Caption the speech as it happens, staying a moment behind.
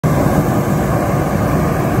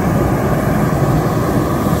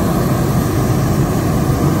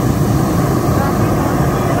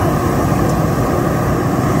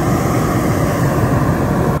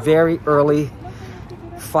very early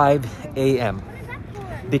 5 a.m.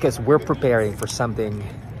 because we're preparing for something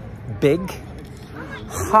big,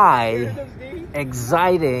 high,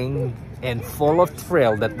 exciting, and full of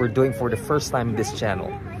thrill that we're doing for the first time in this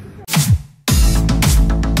channel.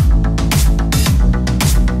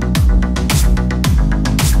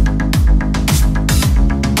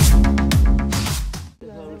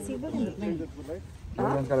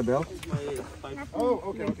 Everyone's got a belt? Oh,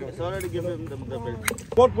 okay. It's already given them the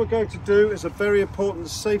belt. What we're going to do is a very important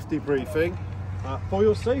safety briefing for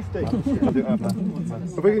your safety.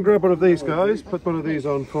 If we can grab one of these guys, put one of these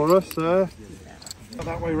on for us.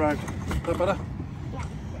 That way round. Is that better?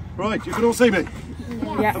 Right, you can all see me?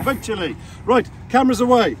 Yeah. Eventually. Right, cameras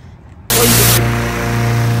away.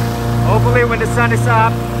 Hopefully when the sun is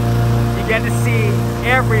up, you get to see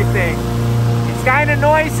everything. It's kind of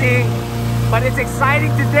noisy, but it's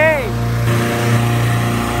exciting today.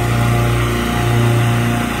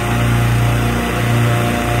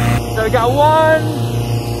 So we got 1,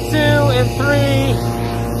 2, and 3,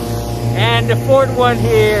 and the 4th one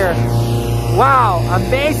here. Wow,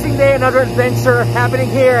 amazing day, another adventure happening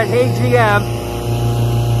here at AGM.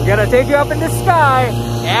 We're gonna take you up in the sky,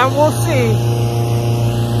 and we'll see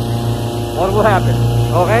what will happen,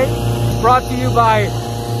 okay? Brought to you by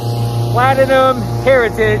Platinum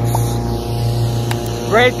Heritage.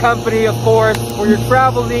 Great company, of course, for your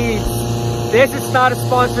travel needs. This is not a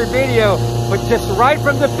sponsored video, but just right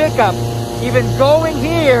from the pickup, even going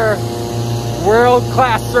here,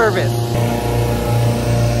 world-class service.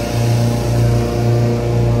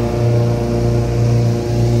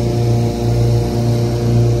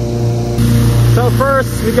 So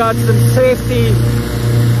first, we got some safety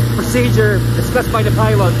procedure discussed by the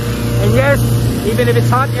pilot. And yes, even if it's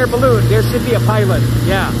hot air balloon, there should be a pilot,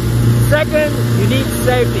 yeah. Second, you need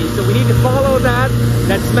safety, so we need to follow that.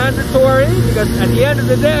 That's mandatory because at the end of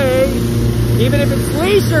the day, even if it's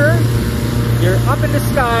leisure, you're up in the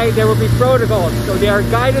sky, there will be protocols. So they are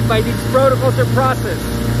guided by these protocols or process,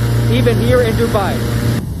 even here in Dubai.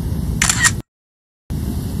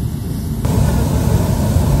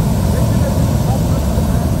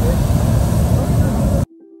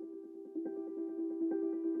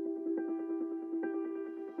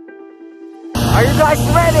 Are you guys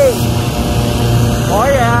ready? Oh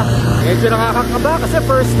yeah, medyo nakakakaba kasi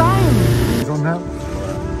first time. You don't have?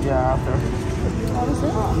 Yeah, after.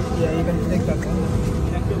 Yeah, you can take that one.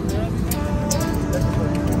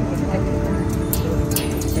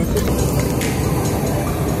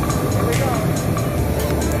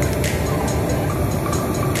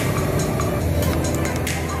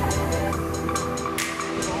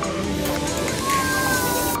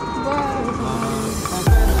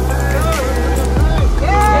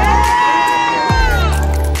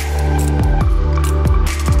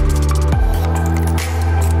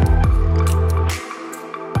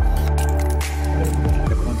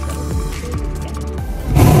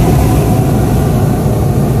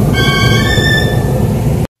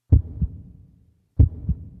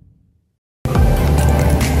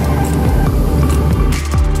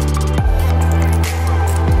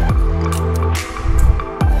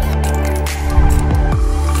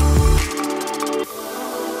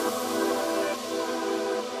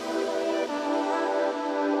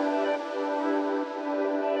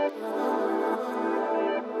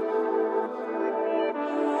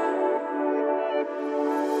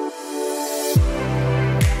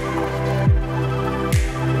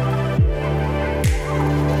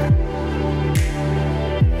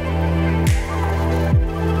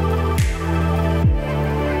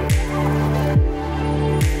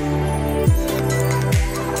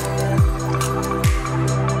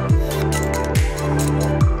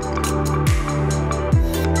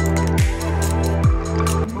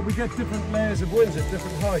 Different layers of winds at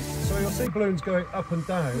different heights, so you'll see balloons going up and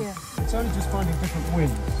down. Yeah. It's only just finding different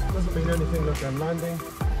winds. Doesn't mean anything that they're landing.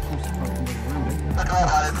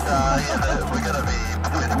 We're going to be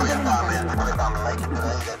between 45 minutes, 45 minutes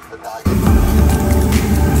today. That's the target.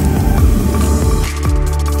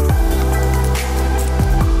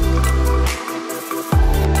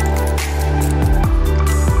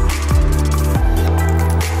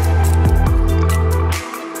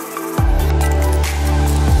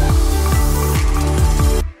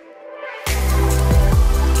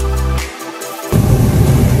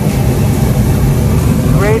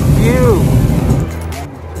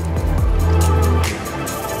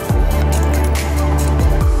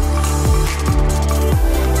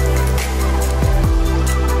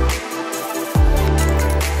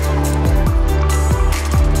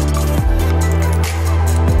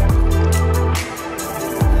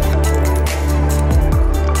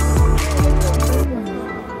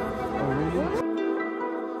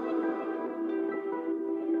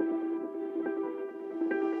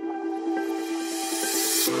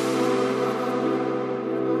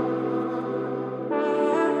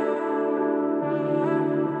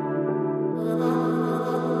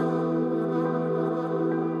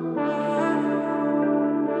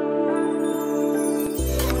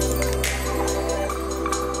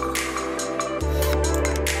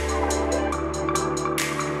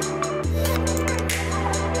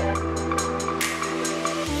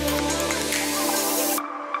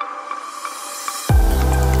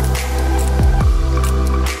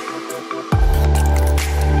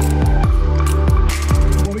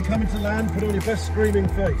 your best screaming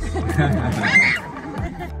face.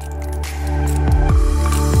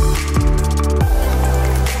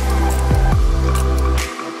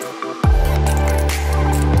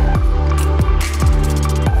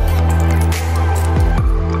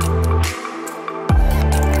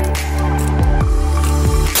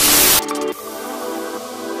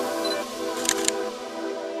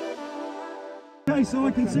 Okay, so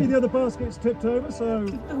I can see the other basket's tipped over, so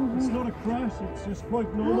it's not a crash, it's just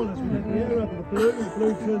quite normal as we get the air out of the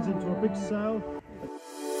balloon turns into a big cell.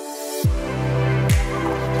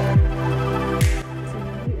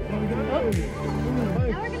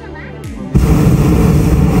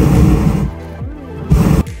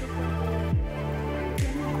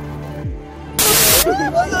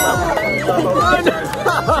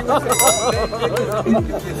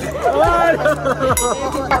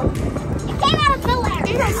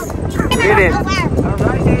 Did it.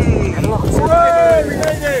 Alrighty. We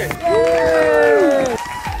made it!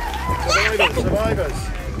 Yay! Survivors.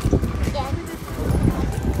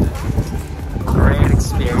 Great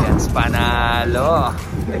experience, panalo.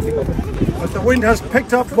 But the wind has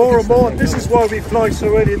picked up more and more. This is why we fly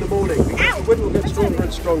so early in the morning, because the wind will get stronger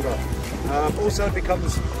and stronger. Also it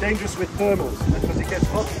becomes dangerous with thermals because it gets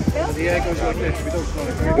hot and the air goes like this. We don't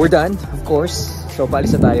fly. We're done, of course. So,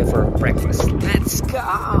 palis na tayo for breakfast. Let's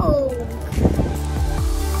go!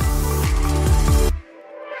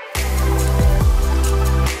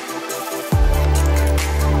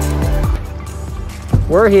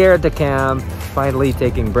 We're here at the camp, finally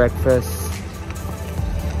taking breakfast.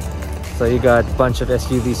 So you got a bunch of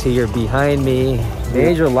SUVs here behind me.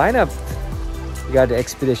 Major lineup. You got the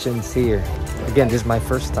expeditions here. Again, this is my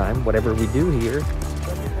first time. Whatever we do here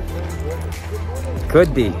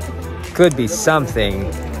could be something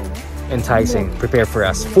enticing prepared for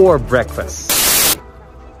us for breakfast.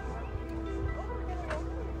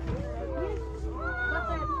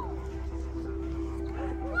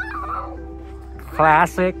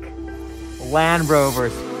 Classic Land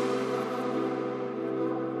Rovers.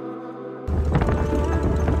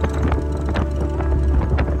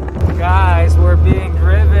 Guys, we're being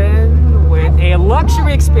driven with a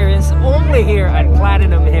luxury experience only here at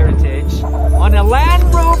Platinum Heritage on a Land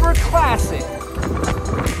Rover Classic.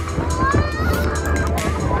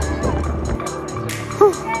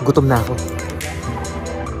 Gutom na ako.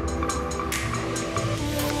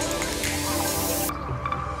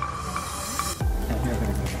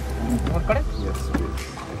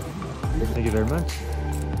 Thank you very much.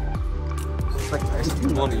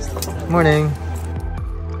 Morning.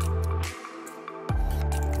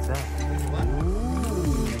 What's that?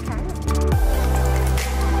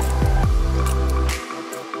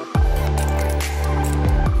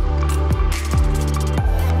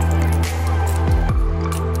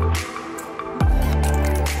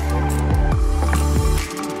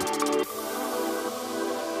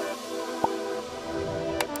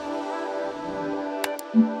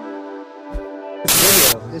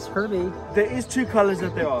 It's Herbie. There is two colors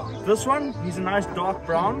that there are. This one, he's a nice dark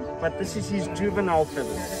brown, but this is his juvenile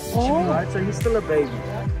feathers. Oh. Right, so he's still a baby.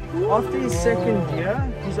 After his second year,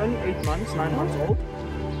 he's only 8 months, 9 months old.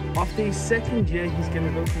 After his second year, he's going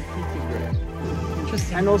to go completely gray.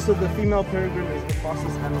 Interesting. And also the female peregrine is the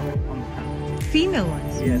fastest animal on the planet. Female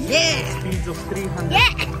ones? Yes. Yeah! Speeds of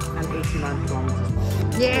 389 kilometers per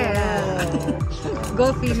hour. Yeah!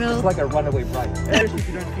 Go female. It's like a runaway bride. Especially if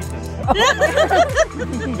you don't feed them.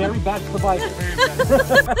 Very bad for the bike. Very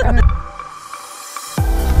bad.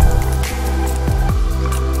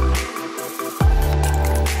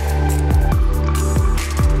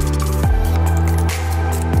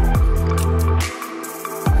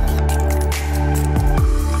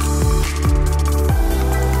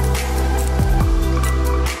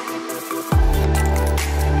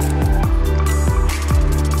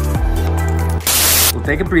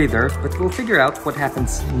 Take a breather, but we'll figure out what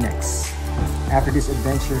happens next after this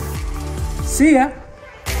adventure. See ya!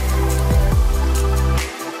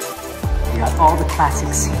 We got all the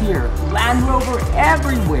classics here. Land Rover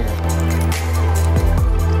everywhere.